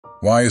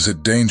Why is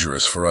it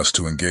dangerous for us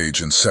to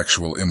engage in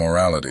sexual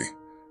immorality,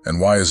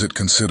 and why is it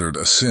considered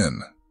a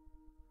sin?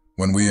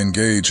 When we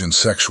engage in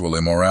sexual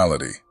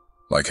immorality,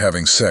 like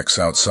having sex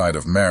outside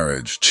of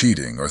marriage,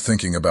 cheating, or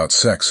thinking about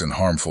sex in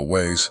harmful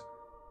ways,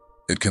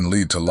 it can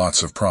lead to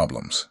lots of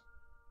problems.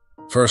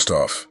 First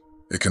off,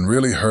 it can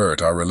really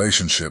hurt our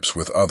relationships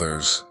with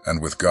others and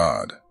with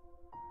God.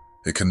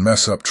 It can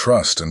mess up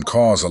trust and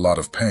cause a lot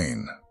of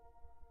pain.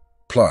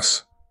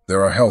 Plus,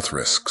 there are health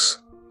risks,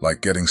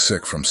 like getting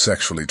sick from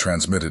sexually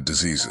transmitted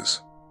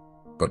diseases.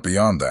 But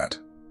beyond that,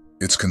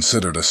 it's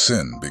considered a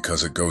sin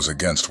because it goes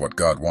against what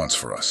God wants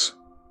for us.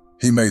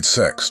 He made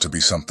sex to be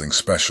something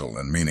special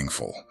and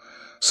meaningful,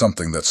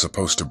 something that's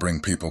supposed to bring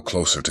people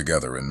closer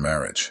together in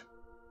marriage.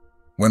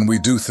 When we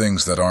do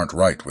things that aren't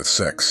right with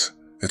sex,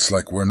 it's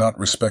like we're not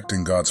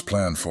respecting God's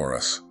plan for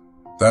us.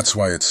 That's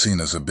why it's seen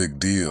as a big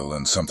deal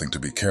and something to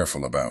be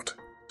careful about.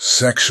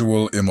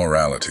 Sexual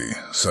immorality,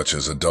 such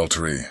as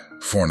adultery,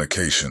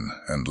 fornication,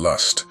 and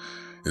lust,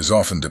 is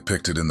often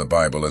depicted in the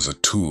Bible as a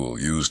tool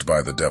used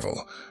by the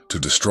devil to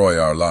destroy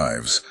our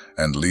lives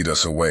and lead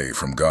us away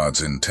from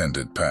God's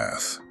intended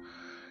path.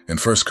 In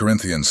 1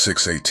 Corinthians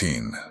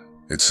 6:18,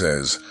 it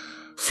says,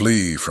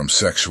 "Flee from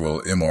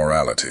sexual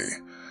immorality.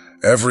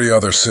 Every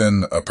other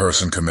sin a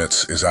person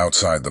commits is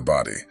outside the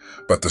body,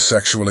 but the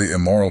sexually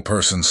immoral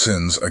person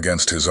sins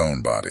against his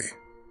own body."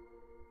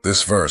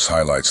 This verse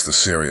highlights the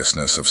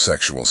seriousness of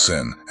sexual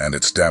sin and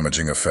its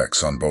damaging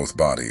effects on both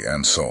body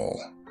and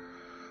soul.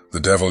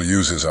 The devil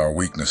uses our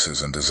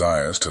weaknesses and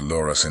desires to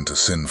lure us into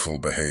sinful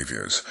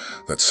behaviors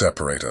that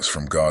separate us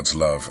from God's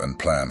love and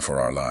plan for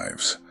our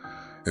lives.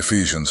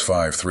 Ephesians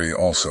 5:3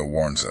 also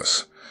warns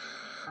us,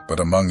 "But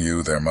among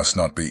you there must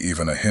not be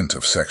even a hint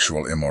of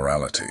sexual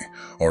immorality,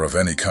 or of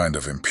any kind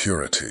of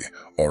impurity,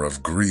 or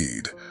of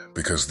greed,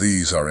 because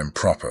these are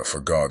improper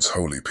for God's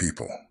holy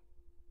people."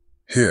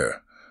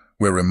 Here,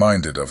 we're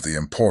reminded of the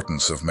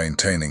importance of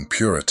maintaining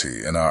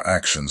purity in our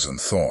actions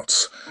and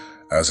thoughts,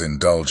 as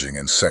indulging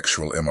in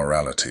sexual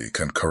immorality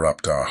can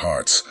corrupt our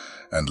hearts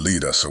and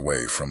lead us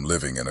away from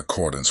living in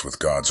accordance with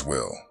God's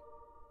will.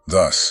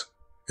 Thus,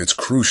 it's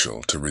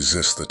crucial to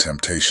resist the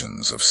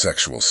temptations of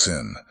sexual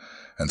sin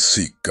and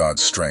seek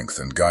God's strength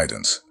and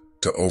guidance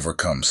to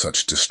overcome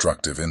such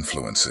destructive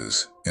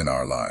influences in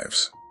our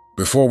lives.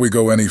 Before we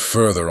go any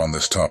further on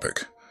this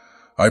topic,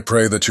 I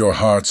pray that your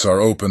hearts are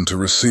open to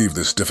receive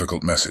this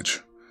difficult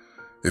message.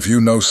 If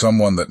you know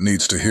someone that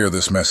needs to hear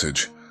this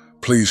message,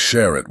 please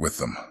share it with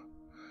them.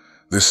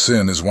 This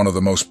sin is one of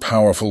the most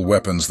powerful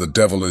weapons the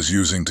devil is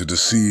using to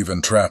deceive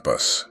and trap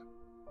us.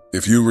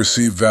 If you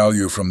receive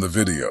value from the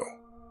video,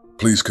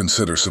 please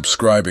consider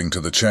subscribing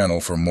to the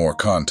channel for more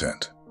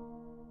content.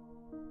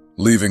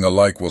 Leaving a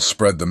like will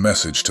spread the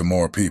message to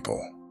more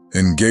people.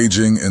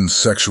 Engaging in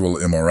sexual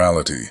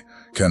immorality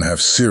can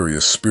have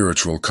serious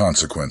spiritual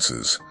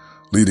consequences,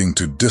 leading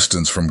to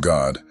distance from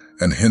God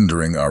and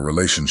hindering our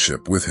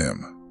relationship with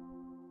Him.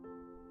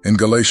 In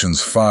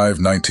Galatians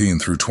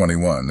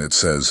 5:19-21, it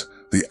says,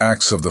 "The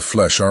acts of the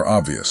flesh are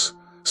obvious: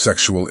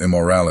 sexual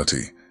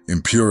immorality,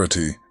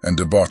 impurity and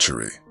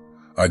debauchery,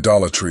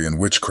 idolatry and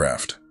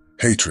witchcraft,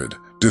 hatred,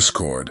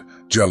 discord,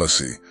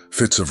 jealousy,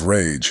 fits of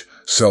rage,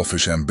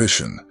 selfish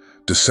ambition,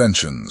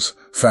 dissensions,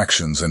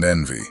 factions and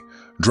envy,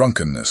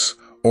 drunkenness,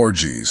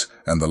 orgies,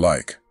 and the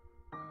like.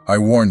 I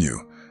warn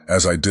you,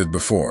 as I did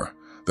before,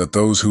 that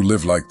those who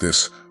live like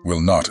this will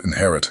not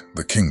inherit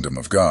the kingdom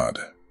of God."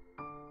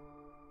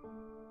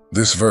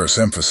 This verse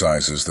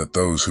emphasizes that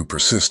those who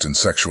persist in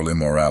sexual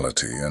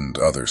immorality and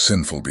other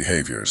sinful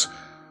behaviors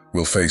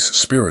will face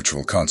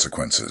spiritual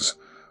consequences,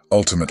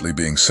 ultimately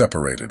being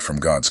separated from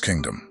God's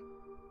kingdom.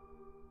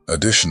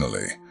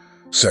 Additionally,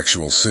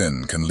 sexual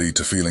sin can lead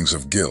to feelings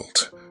of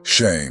guilt,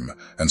 shame,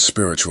 and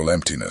spiritual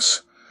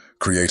emptiness,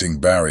 creating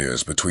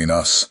barriers between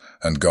us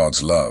and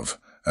God's love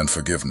and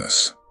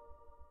forgiveness.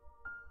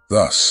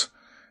 Thus,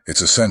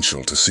 it's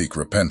essential to seek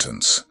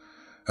repentance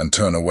and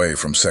turn away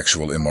from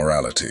sexual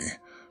immorality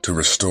to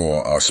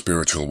restore our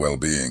spiritual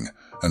well-being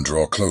and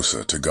draw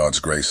closer to God's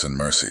grace and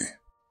mercy.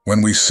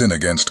 When we sin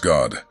against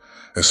God,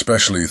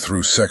 especially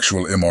through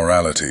sexual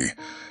immorality,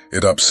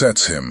 it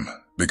upsets Him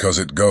because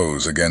it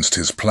goes against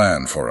His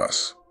plan for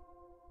us.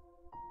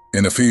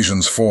 In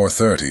Ephesians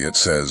 4:30 it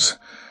says,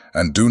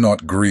 "And do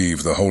not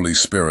grieve the Holy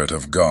Spirit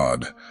of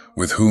God,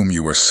 with whom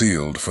you were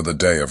sealed for the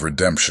day of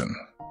redemption."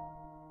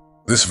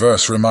 This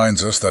verse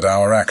reminds us that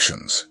our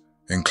actions,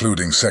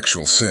 including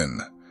sexual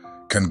sin,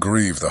 can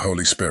grieve the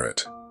Holy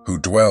Spirit, who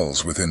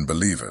dwells within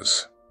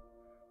believers.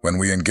 When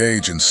we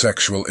engage in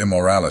sexual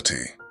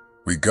immorality,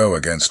 we go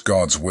against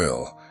God's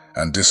will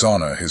and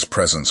dishonor His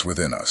presence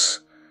within us.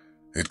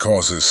 It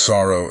causes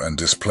sorrow and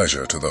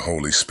displeasure to the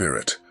Holy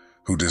Spirit,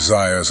 who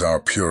desires our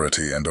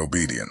purity and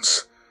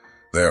obedience.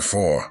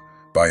 Therefore,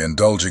 by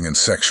indulging in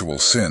sexual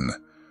sin,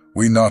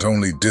 we not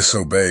only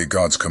disobey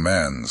God's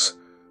commands,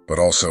 but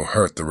also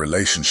hurt the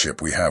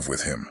relationship we have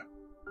with Him.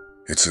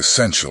 It's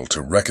essential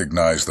to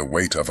recognize the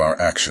weight of our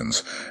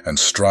actions and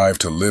strive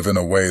to live in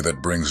a way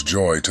that brings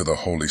joy to the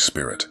Holy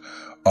Spirit,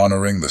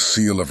 honoring the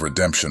seal of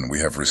redemption we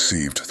have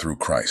received through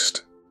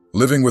Christ.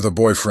 Living with a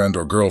boyfriend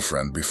or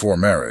girlfriend before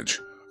marriage,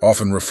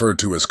 often referred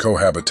to as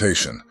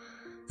cohabitation,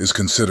 is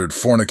considered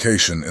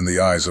fornication in the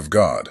eyes of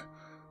God,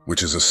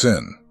 which is a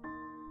sin.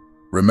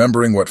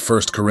 Remembering what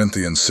 1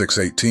 Corinthians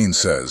 6:18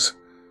 says,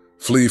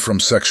 "Flee from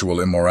sexual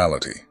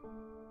immorality."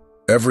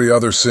 Every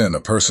other sin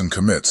a person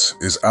commits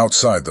is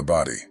outside the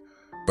body,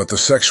 but the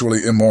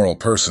sexually immoral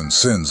person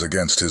sins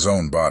against his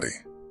own body.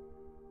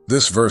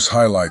 This verse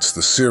highlights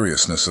the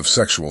seriousness of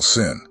sexual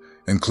sin,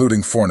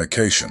 including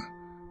fornication,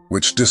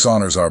 which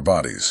dishonors our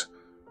bodies,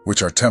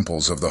 which are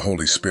temples of the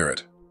Holy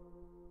Spirit.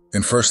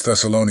 In 1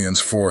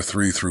 Thessalonians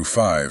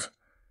 4:3-5,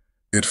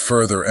 it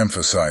further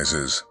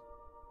emphasizes,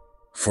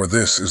 "For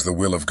this is the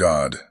will of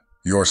God,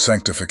 your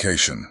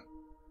sanctification,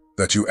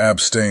 that you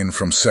abstain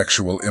from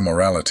sexual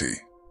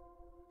immorality,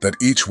 that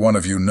each one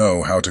of you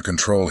know how to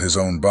control his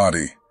own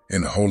body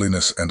in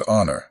holiness and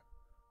honor,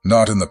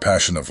 not in the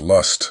passion of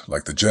lust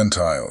like the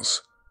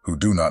Gentiles who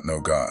do not know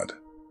God."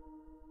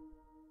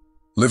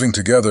 Living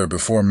together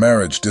before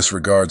marriage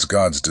disregards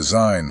God's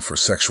design for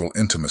sexual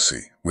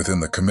intimacy within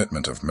the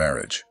commitment of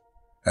marriage,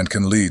 and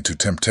can lead to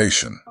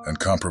temptation and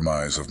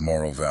compromise of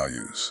moral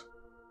values.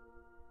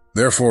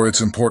 Therefore,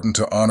 it's important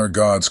to honor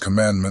God's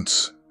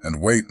commandments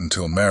and wait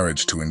until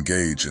marriage to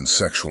engage in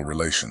sexual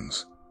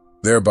relations,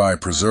 thereby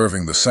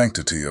preserving the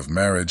sanctity of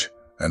marriage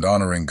and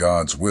honoring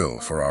God's will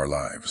for our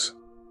lives.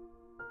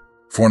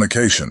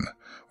 Fornication,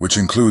 which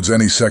includes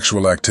any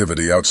sexual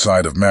activity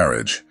outside of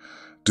marriage,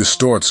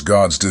 distorts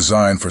God's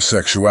design for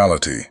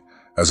sexuality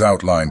as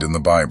outlined in the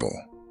Bible.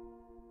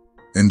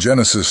 In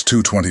Genesis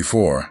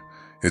 2:24,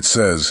 it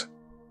says,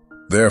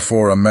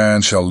 "Therefore a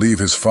man shall leave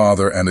his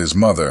father and his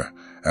mother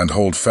and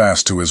hold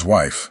fast to his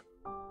wife,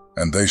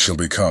 and they shall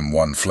become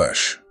one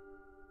flesh."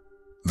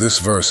 This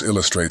verse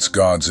illustrates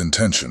God's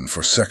intention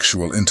for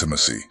sexual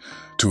intimacy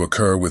to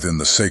occur within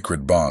the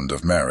sacred bond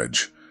of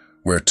marriage,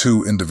 where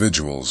two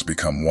individuals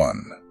become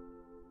one.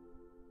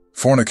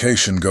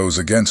 Fornication goes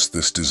against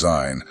this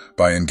design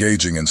by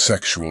engaging in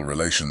sexual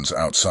relations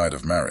outside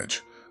of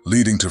marriage,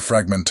 leading to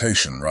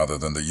fragmentation rather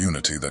than the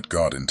unity that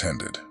God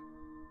intended.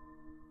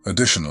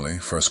 Additionally,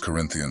 1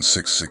 Corinthians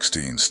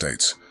 6:16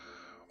 states,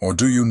 "Or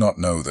do you not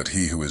know that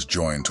he who is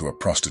joined to a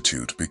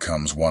prostitute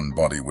becomes one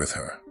body with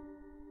her?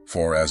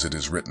 For as it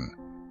is written,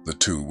 the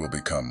two will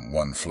become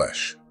one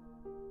flesh."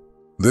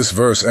 This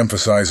verse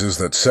emphasizes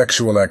that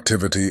sexual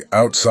activity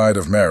outside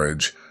of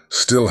marriage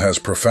still has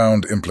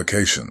profound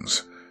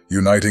implications,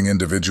 uniting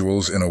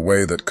individuals in a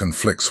way that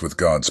conflicts with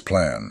God's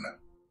plan.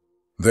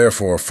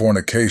 Therefore,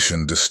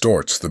 fornication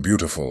distorts the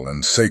beautiful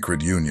and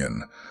sacred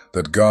union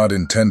that God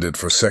intended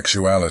for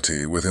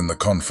sexuality within the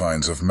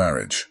confines of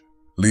marriage,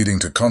 leading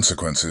to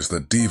consequences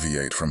that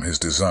deviate from His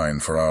design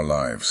for our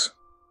lives.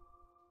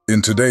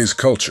 In today's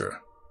culture,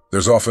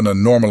 there's often a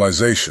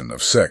normalization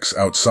of sex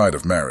outside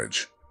of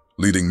marriage,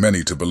 leading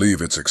many to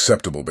believe it's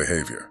acceptable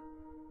behavior.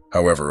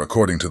 However,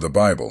 according to the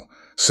Bible,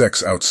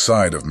 sex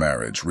outside of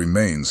marriage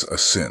remains a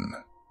sin.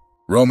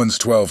 Romans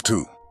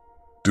 12:2.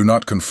 "Do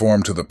not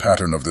conform to the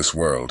pattern of this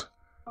world,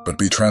 but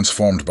be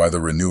transformed by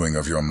the renewing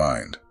of your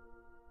mind.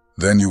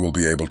 Then you will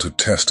be able to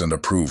test and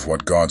approve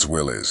what God's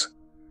will is,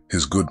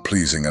 His good,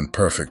 pleasing, and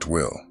perfect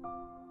will."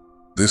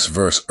 This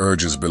verse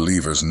urges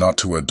believers not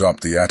to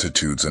adopt the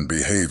attitudes and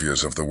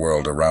behaviors of the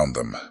world around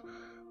them,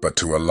 but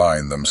to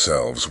align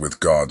themselves with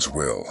God's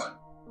will.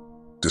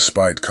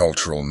 Despite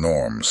cultural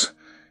norms,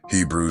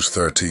 Hebrews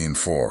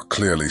 13:4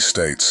 clearly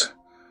states,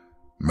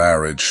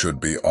 "Marriage should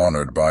be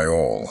honored by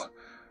all,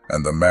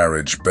 and the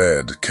marriage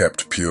bed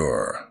kept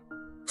pure.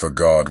 For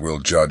God will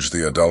judge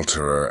the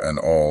adulterer and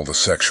all the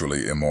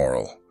sexually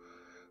immoral."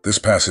 This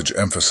passage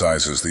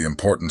emphasizes the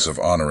importance of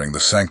honoring the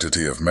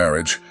sanctity of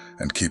marriage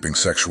and keeping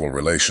sexual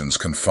relations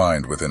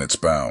confined within its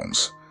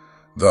bounds.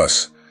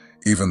 Thus,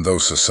 even though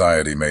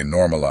society may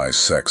normalize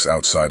sex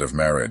outside of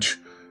marriage,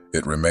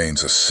 it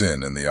remains a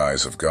sin in the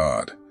eyes of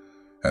God,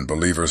 and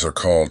believers are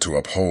called to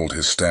uphold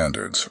His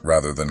standards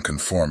rather than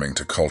conforming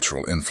to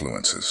cultural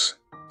influences.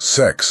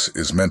 Sex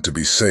is meant to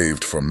be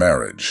saved for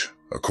marriage,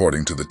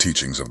 according to the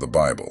teachings of the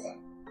Bible.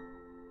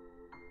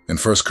 In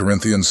 1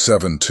 Corinthians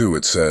 7:2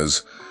 it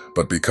says,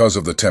 "But because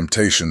of the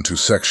temptation to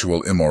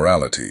sexual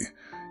immorality,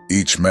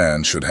 each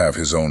man should have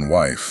his own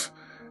wife,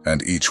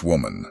 and each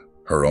woman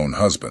her own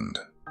husband."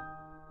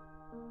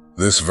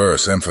 This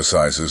verse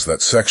emphasizes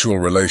that sexual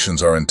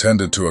relations are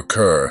intended to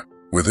occur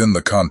within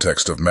the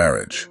context of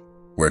marriage,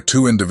 where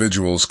two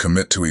individuals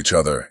commit to each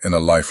other in a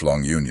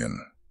lifelong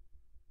union.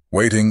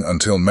 Waiting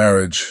until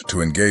marriage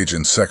to engage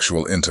in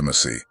sexual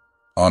intimacy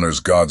honors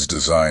God's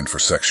design for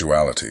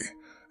sexuality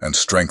and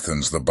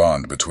strengthens the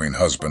bond between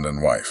husband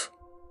and wife.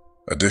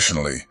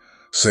 Additionally,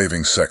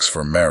 saving sex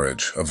for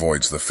marriage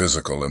avoids the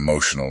physical,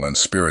 emotional, and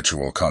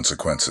spiritual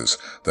consequences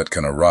that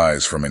can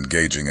arise from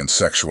engaging in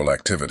sexual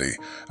activity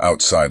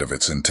outside of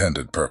its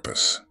intended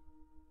purpose.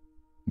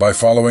 By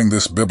following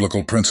this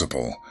biblical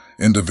principle,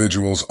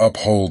 individuals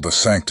uphold the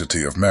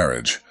sanctity of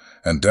marriage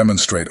and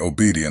demonstrate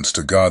obedience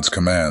to God's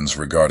commands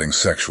regarding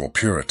sexual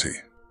purity.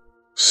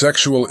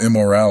 Sexual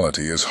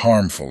immorality is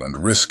harmful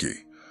and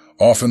risky,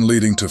 often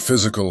leading to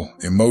physical,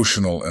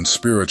 emotional, and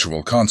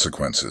spiritual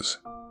consequences.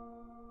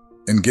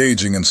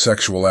 Engaging in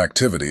sexual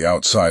activity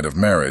outside of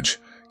marriage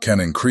can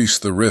increase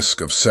the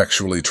risk of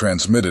sexually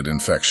transmitted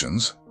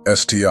infections,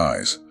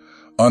 STIs,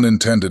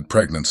 unintended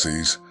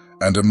pregnancies,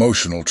 and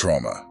emotional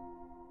trauma.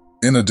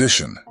 In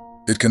addition,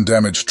 it can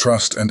damage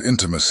trust and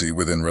intimacy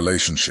within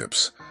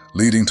relationships,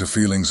 leading to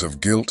feelings of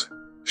guilt,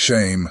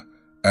 shame,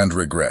 and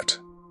regret.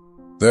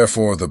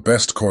 Therefore, the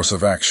best course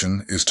of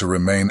action is to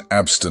remain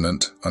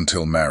abstinent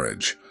until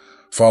marriage,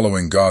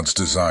 following God's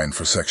design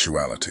for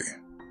sexuality.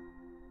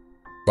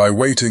 By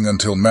waiting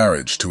until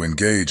marriage to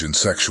engage in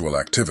sexual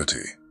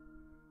activity,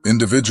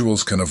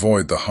 individuals can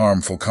avoid the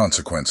harmful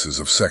consequences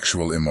of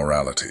sexual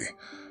immorality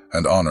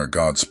and honor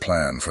God's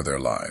plan for their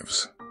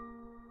lives.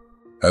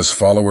 As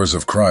followers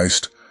of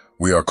Christ,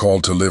 we are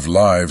called to live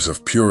lives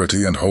of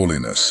purity and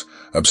holiness,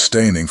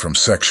 abstaining from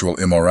sexual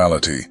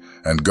immorality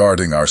and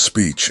guarding our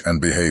speech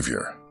and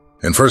behavior.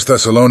 In 1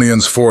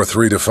 Thessalonians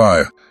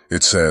 4:3-5,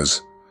 it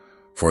says,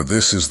 "For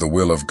this is the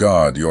will of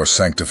God, your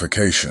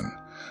sanctification,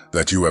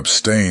 that you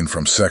abstain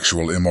from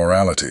sexual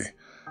immorality,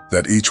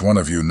 that each one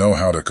of you know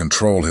how to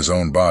control his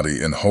own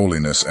body in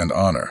holiness and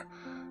honor,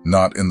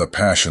 not in the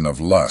passion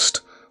of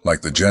lust,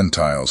 like the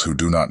Gentiles who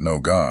do not know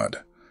God."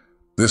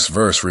 This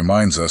verse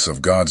reminds us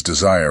of God's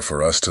desire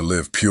for us to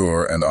live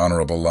pure and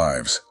honorable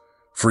lives,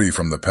 free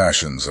from the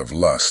passions of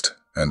lust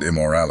and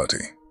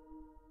immorality.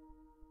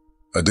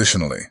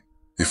 Additionally,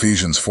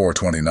 Ephesians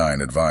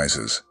 4:29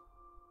 advises,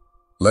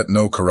 "Let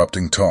no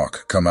corrupting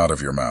talk come out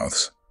of your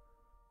mouths,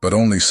 but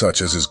only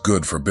such as is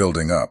good for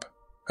building up,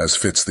 as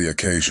fits the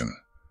occasion,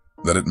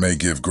 that it may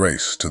give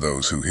grace to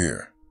those who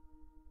hear."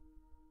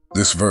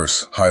 This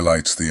verse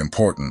highlights the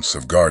importance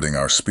of guarding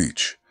our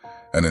speech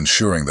and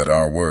ensuring that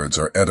our words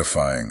are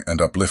edifying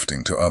and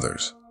uplifting to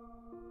others.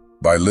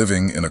 By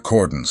living in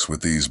accordance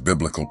with these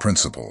biblical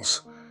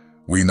principles,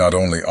 we not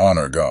only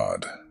honor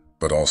God,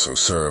 but also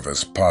serve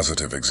as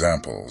positive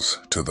examples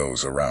to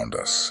those around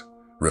us,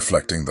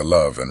 reflecting the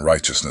love and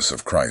righteousness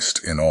of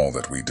Christ in all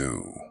that we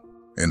do.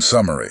 In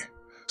summary,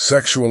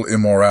 sexual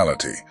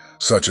immorality,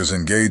 such as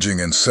engaging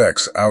in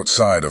sex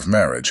outside of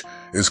marriage,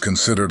 is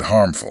considered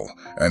harmful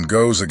and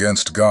goes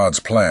against God's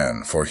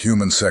plan for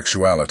human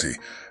sexuality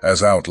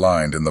as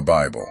outlined in the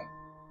Bible.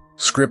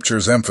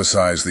 Scriptures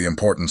emphasize the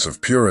importance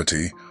of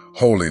purity,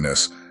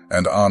 holiness,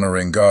 and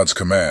honoring God's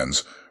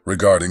commands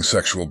regarding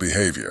sexual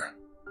behavior.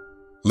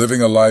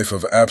 Living a life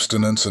of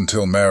abstinence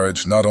until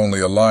marriage not only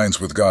aligns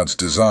with God's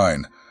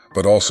design,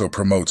 but also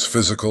promotes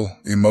physical,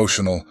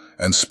 emotional,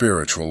 and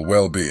spiritual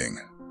well-being.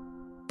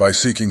 By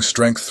seeking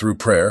strength through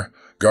prayer,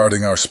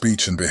 guarding our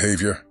speech and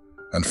behavior,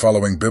 and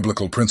following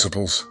biblical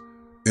principles,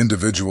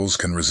 individuals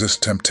can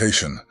resist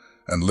temptation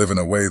and live in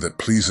a way that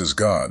pleases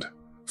God,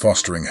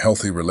 fostering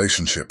healthy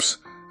relationships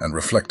and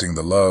reflecting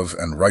the love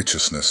and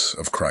righteousness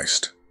of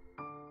Christ.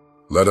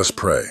 Let us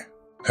pray.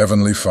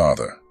 Heavenly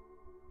Father,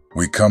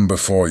 we come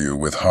before you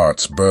with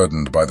hearts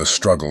burdened by the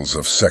struggles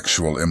of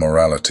sexual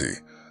immorality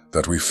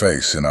that we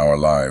face in our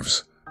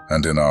lives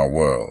and in our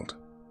world.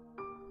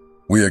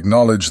 We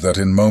acknowledge that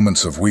in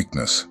moments of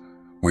weakness,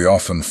 we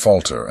often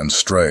falter and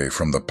stray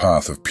from the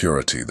path of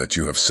purity that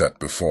you have set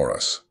before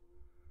us.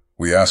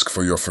 We ask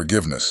for your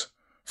forgiveness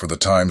for the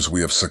times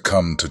we have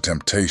succumbed to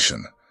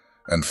temptation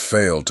and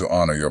failed to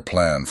honor your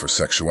plan for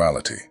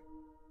sexuality.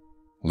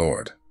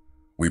 Lord,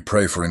 we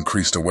pray for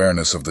increased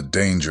awareness of the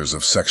dangers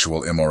of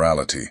sexual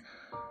immorality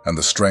and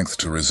the strength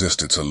to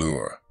resist its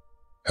allure.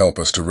 Help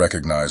us to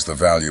recognize the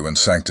value and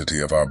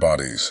sanctity of our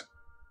bodies,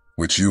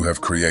 which you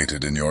have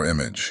created in your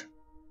image.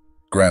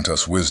 Grant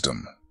us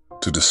wisdom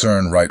to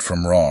discern right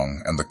from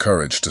wrong and the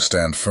courage to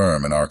stand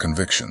firm in our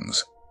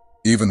convictions,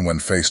 even when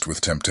faced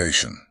with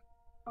temptation.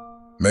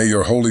 May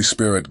your Holy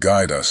Spirit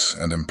guide us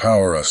and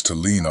empower us to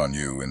lean on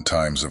you in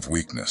times of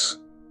weakness.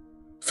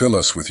 Fill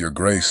us with your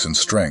grace and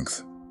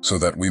strength so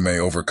that we may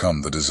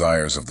overcome the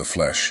desires of the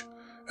flesh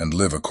and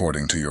live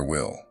according to your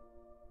will.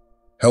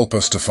 Help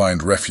us to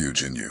find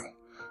refuge in you,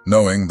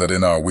 knowing that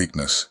in our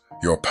weakness,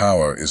 your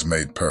power is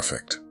made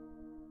perfect.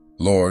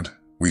 Lord,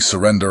 we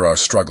surrender our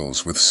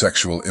struggles with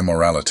sexual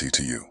immorality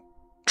to you,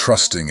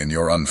 trusting in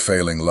your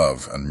unfailing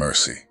love and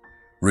mercy.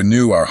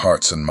 Renew our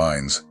hearts and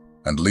minds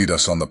and lead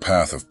us on the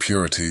path of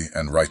purity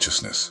and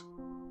righteousness.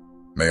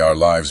 May our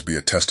lives be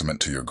a testament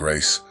to your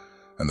grace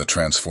and the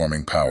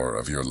transforming power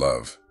of your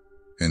love.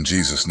 In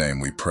Jesus' name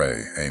we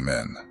pray,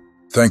 amen.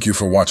 Thank you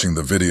for watching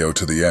the video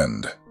to the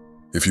end.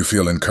 If you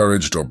feel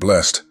encouraged or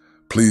blessed,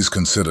 please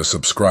consider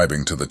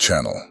subscribing to the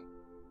channel.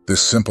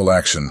 This simple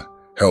action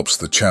helps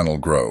the channel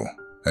grow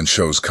and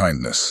shows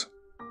kindness.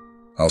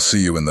 I'll see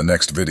you in the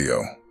next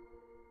video.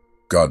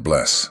 God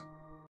bless.